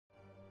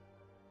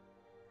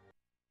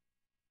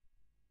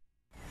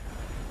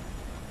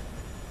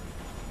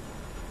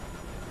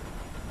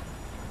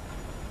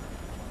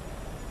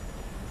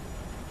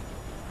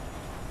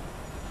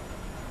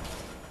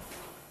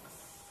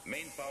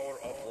Main power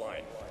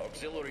offline.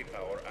 Auxiliary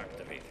power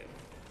activated.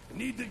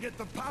 Need to get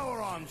the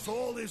power on so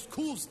all this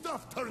cool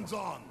stuff turns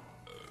on.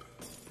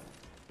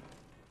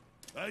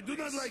 I do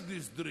not like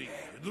this drink.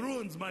 It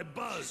ruins my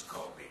buzz.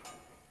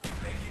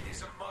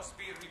 Mechanism must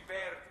be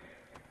repaired.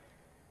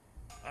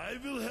 I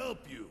will help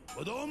you,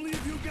 but only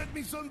if you get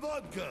me some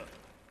vodka.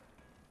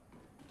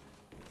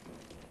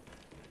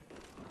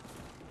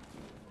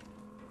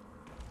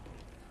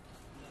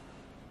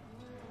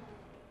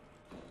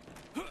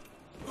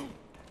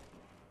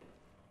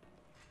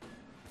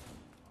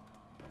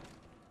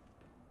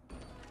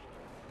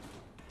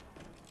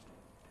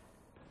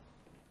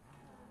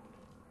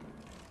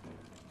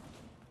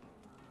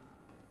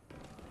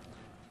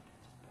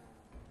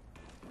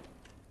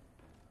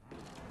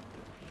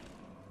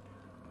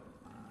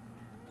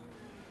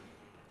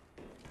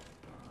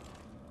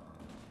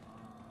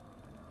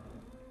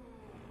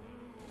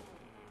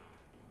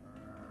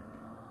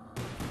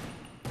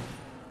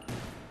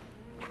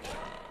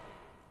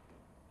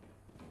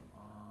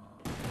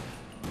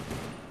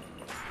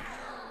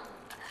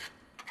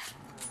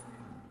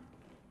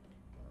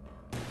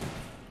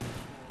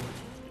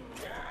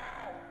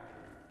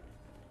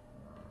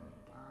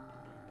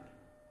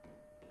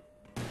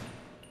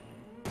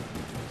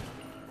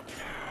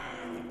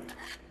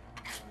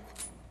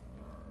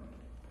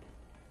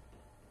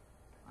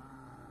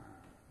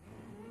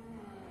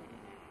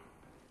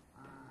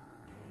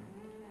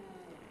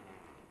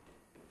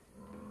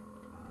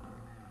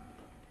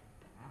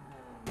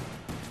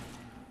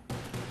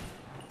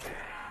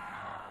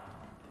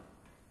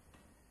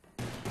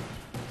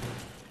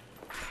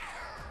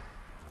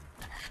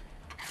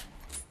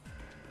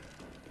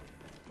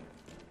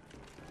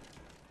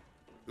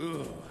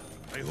 Ugh,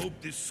 I hope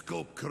this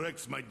scope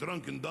corrects my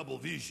drunken double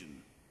vision.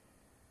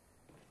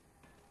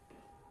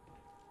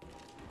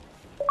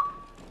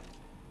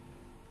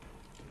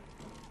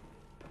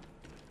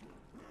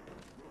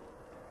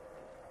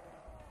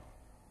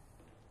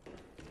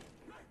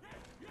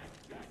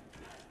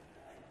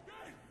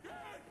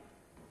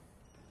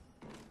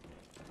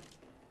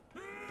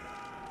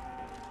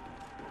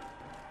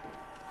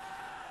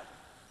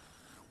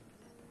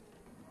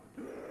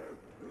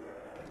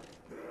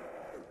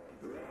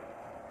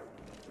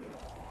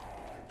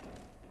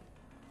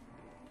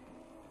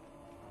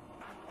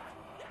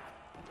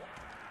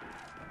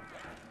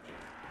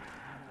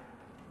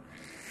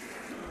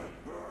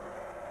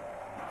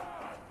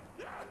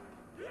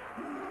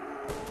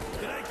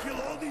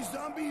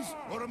 Zombies,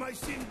 or am I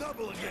seeing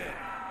double again?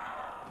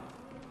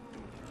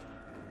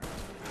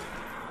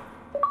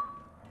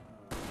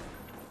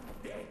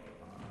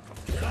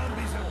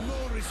 Zombies have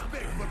no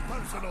respect for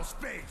personal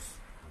space.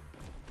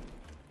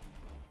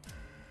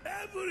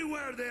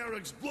 Everywhere they are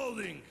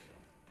exploding.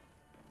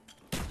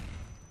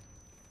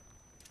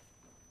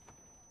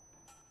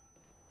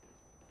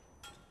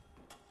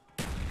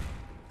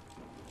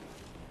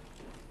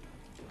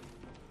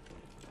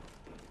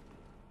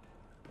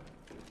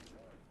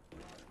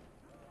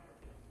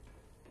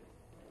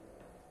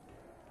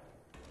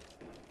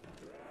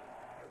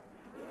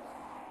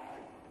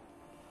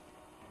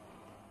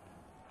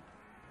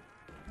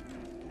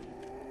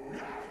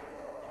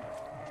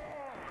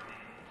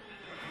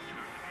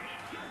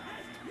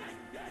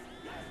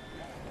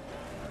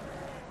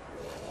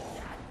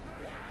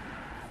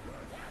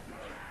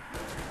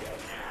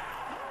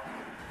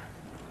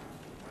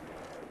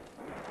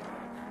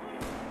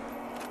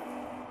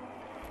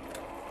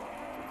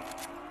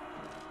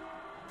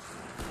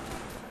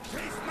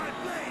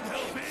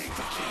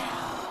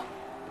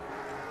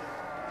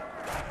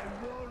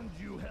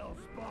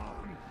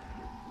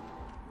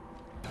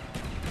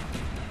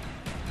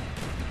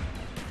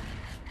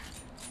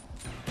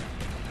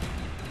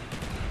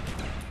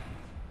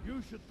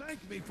 You should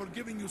thank me for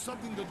giving you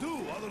something to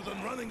do other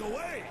than running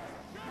away.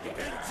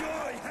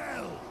 Enjoy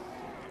hell!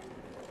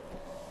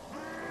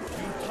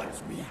 You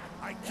touch me,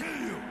 I kill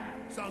you.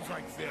 Sounds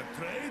like fair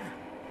trade.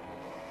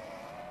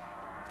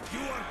 You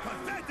are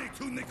pathetic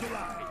to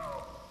Nikolai.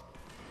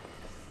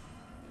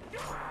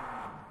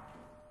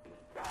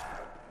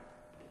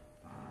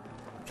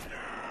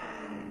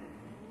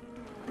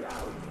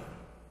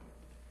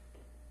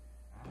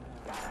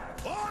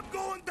 Oh, I'm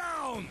going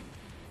down!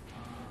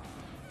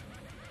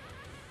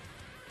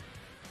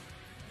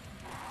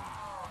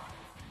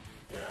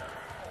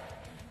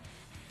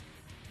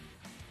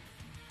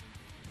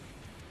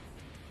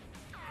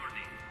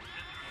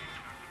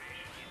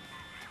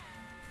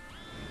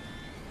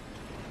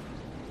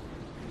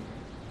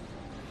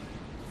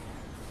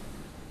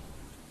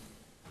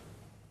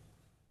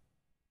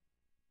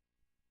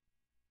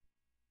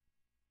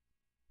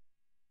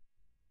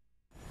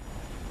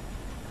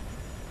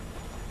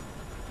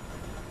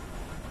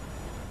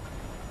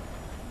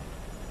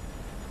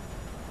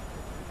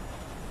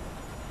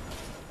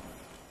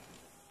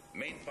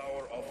 Main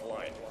power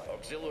offline.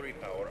 Auxiliary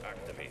power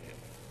activated.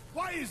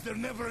 Why is there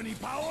never any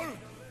power?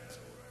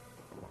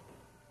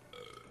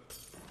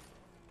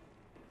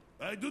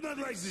 I do not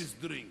like this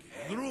drink.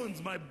 It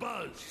ruins my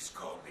buzz.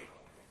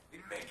 The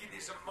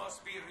mechanism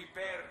must be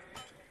repaired.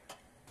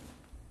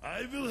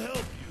 I will help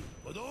you,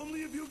 But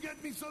only if you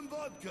get me some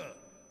vodka.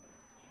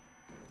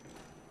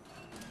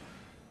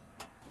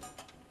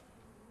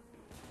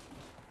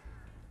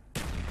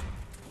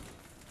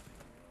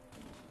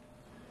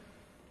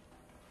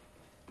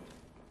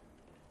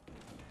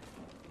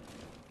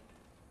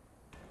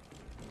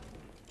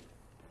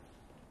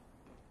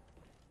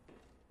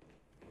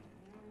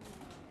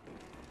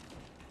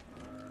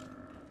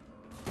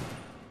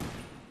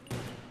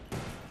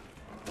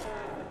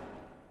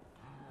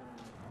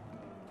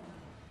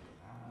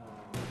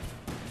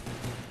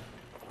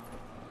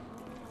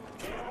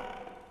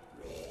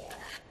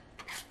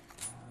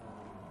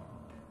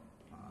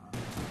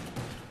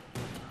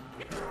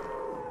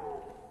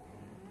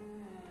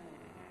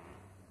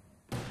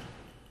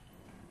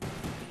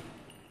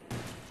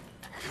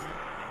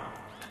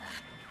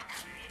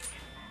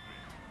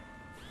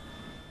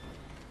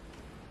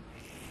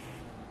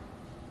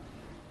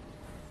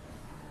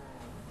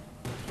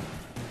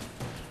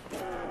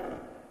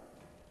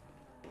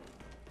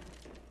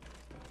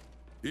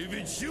 If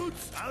it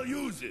shoots, I'll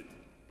use it.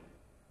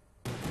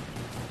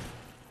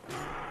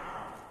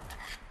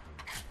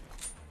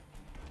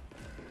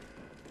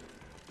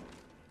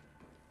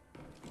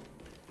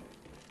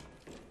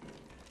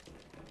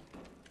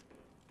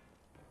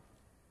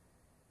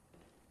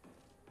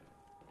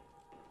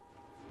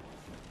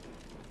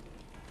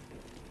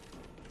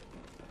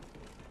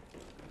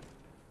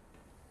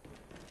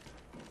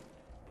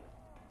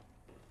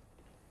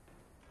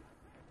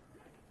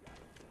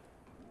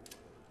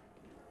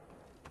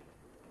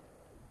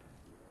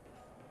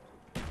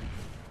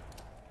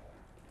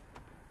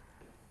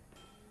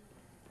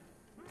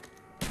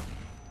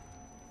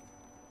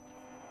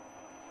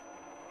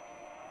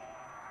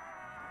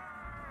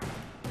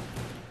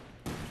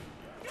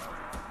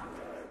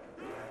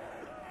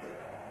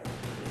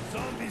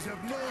 Zombies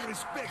have no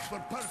respect for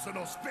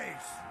personal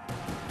space.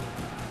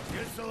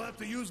 Guess I'll have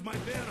to use my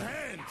bare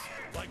hands,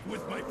 like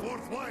with my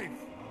fourth wife.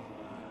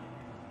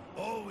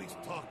 Always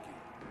talking.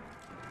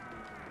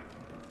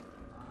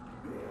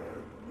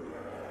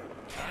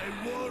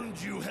 I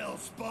warned you,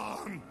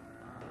 Hellspawn!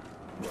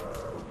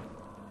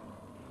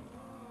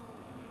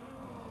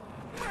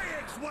 My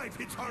ex-wife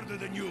hits harder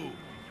than you!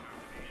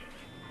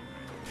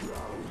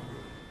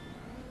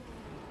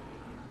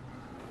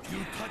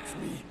 You touch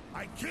me,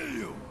 I kill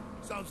you!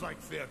 Sounds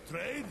like fair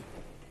trade.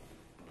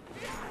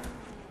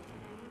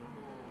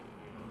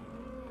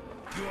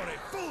 You are a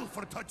fool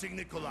for touching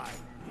Nikolai.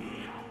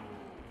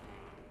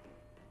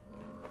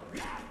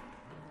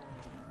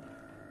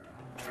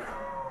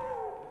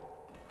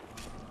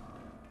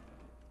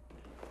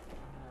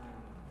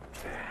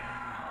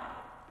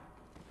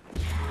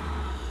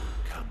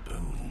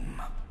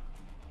 Kaboom.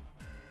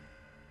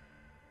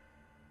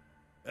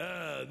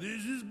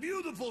 This is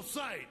beautiful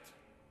sight.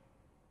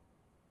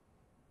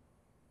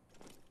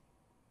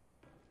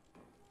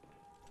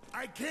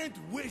 I can't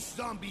wish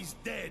zombies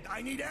dead.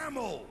 I need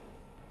ammo.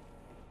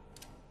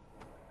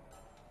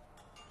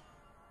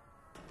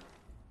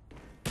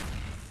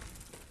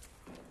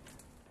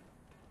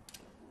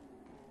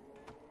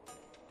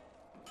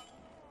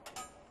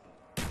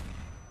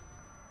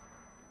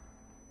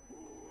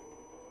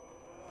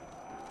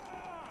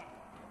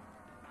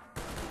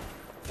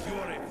 You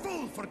are a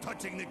fool for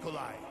touching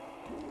Nikolai.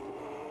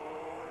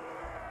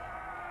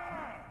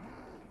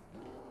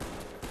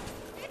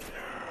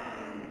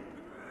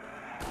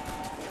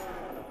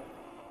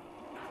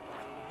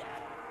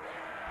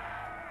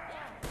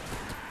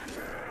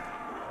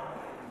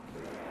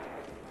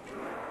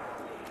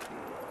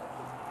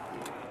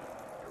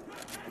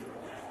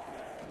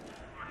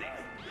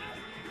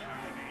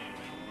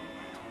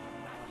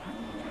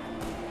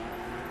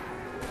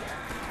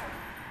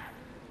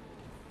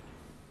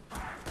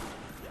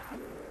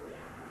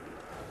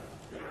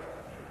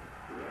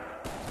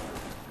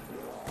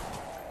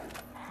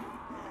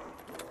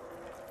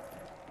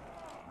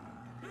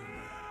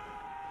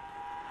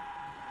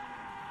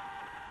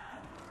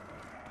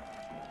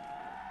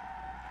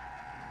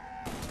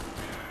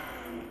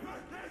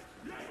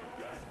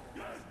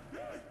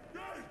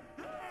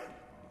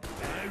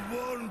 I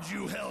warned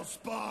you,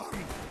 Hellspawn!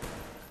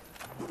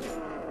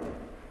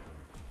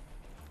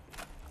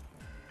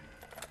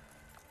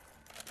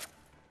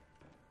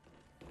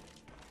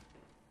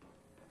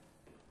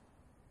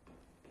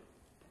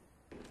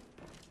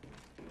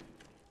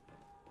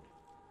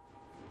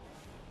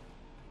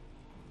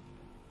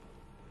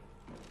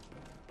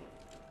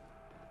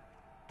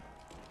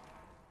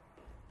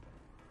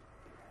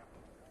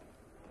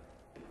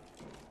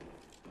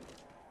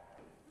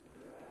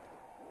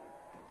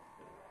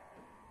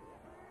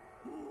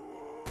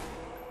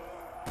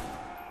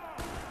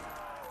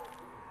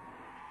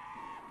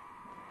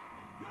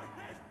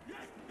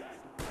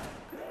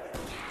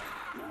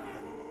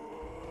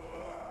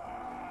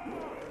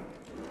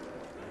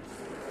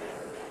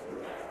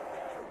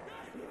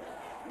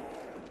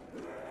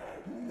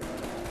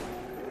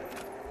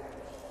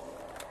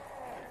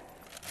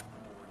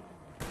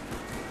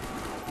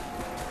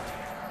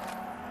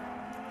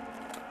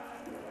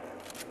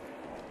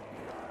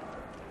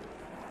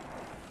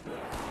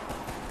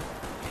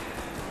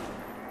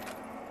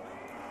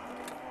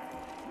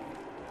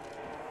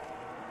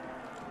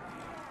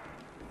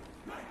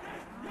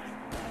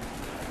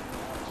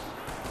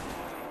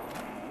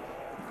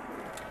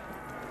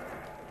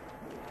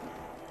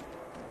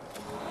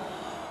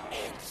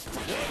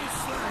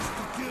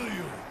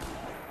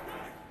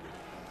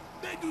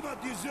 do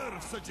not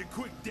deserve such a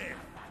quick death.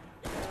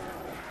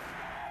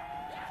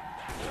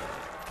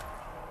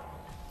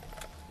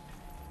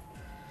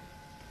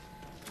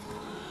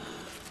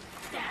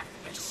 Death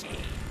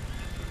machine.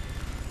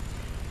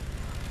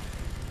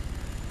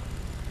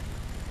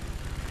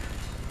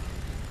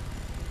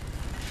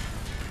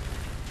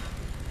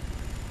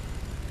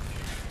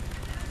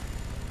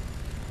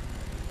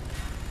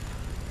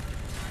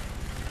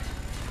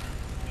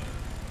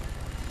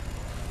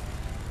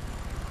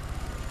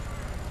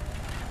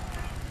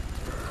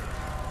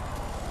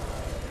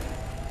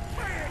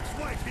 My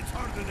ex-wife hits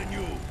harder than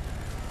you.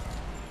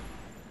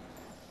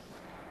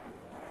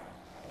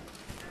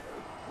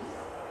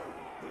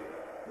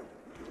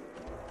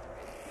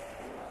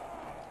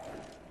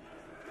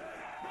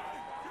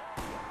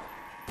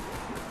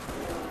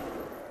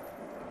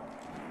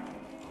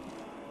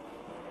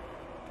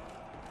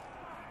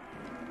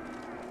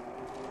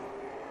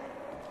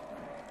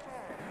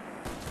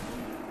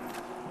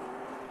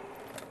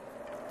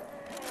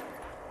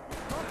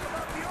 Talk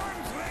about the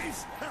arms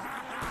race!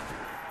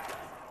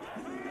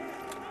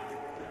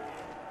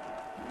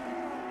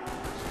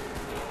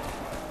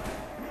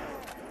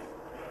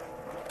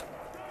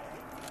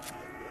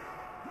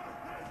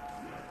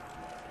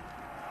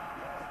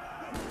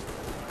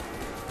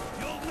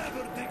 You'll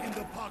never dig in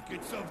the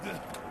pockets of the...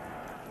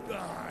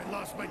 I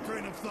lost my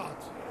train of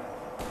thought.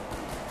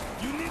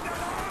 You need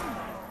that arm?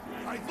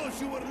 I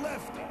thought you were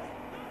lefty.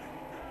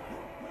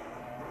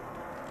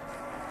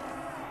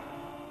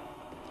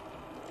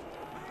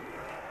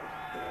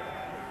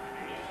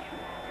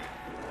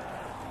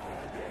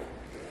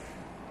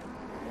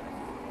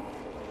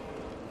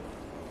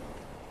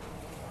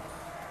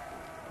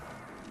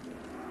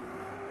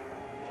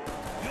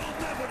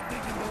 You'll never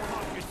dig in the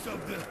pockets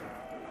of the...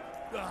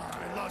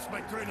 I lost my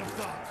train of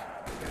thought.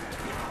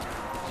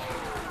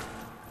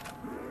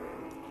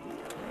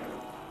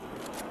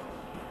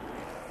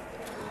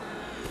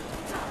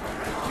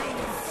 Kill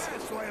them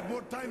fast so I have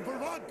more time for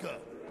vodka.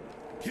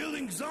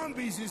 Killing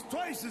zombies is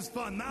twice as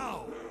fun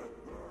now.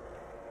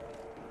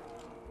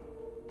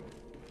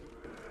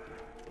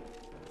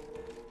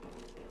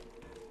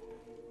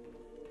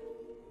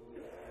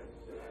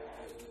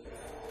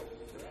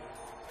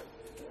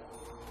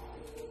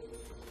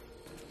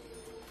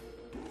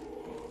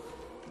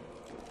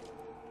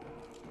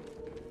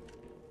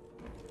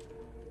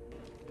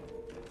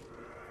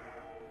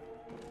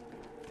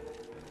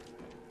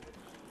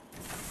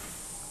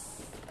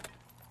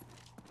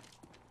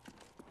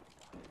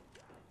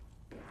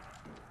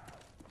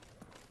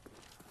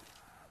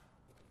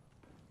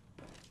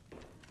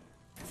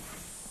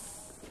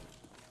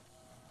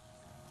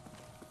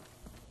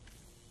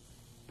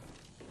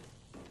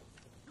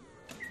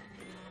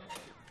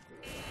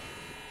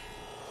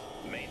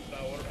 Main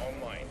power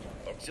online.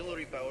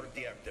 Auxiliary power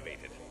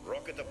deactivated.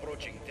 Rocket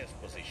approaching test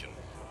position.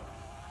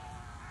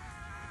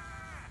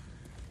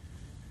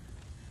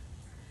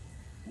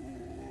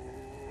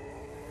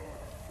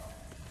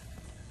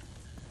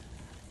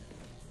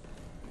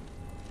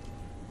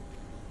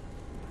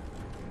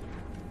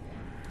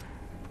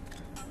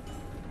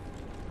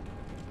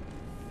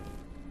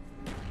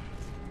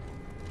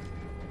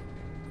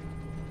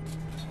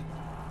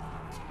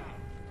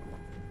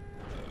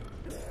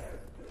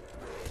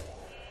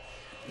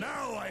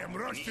 Now I am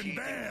Russian Initiating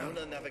Bear.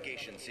 lunar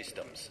navigation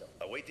systems.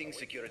 Awaiting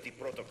security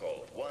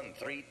protocol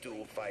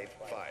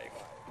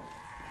 13255.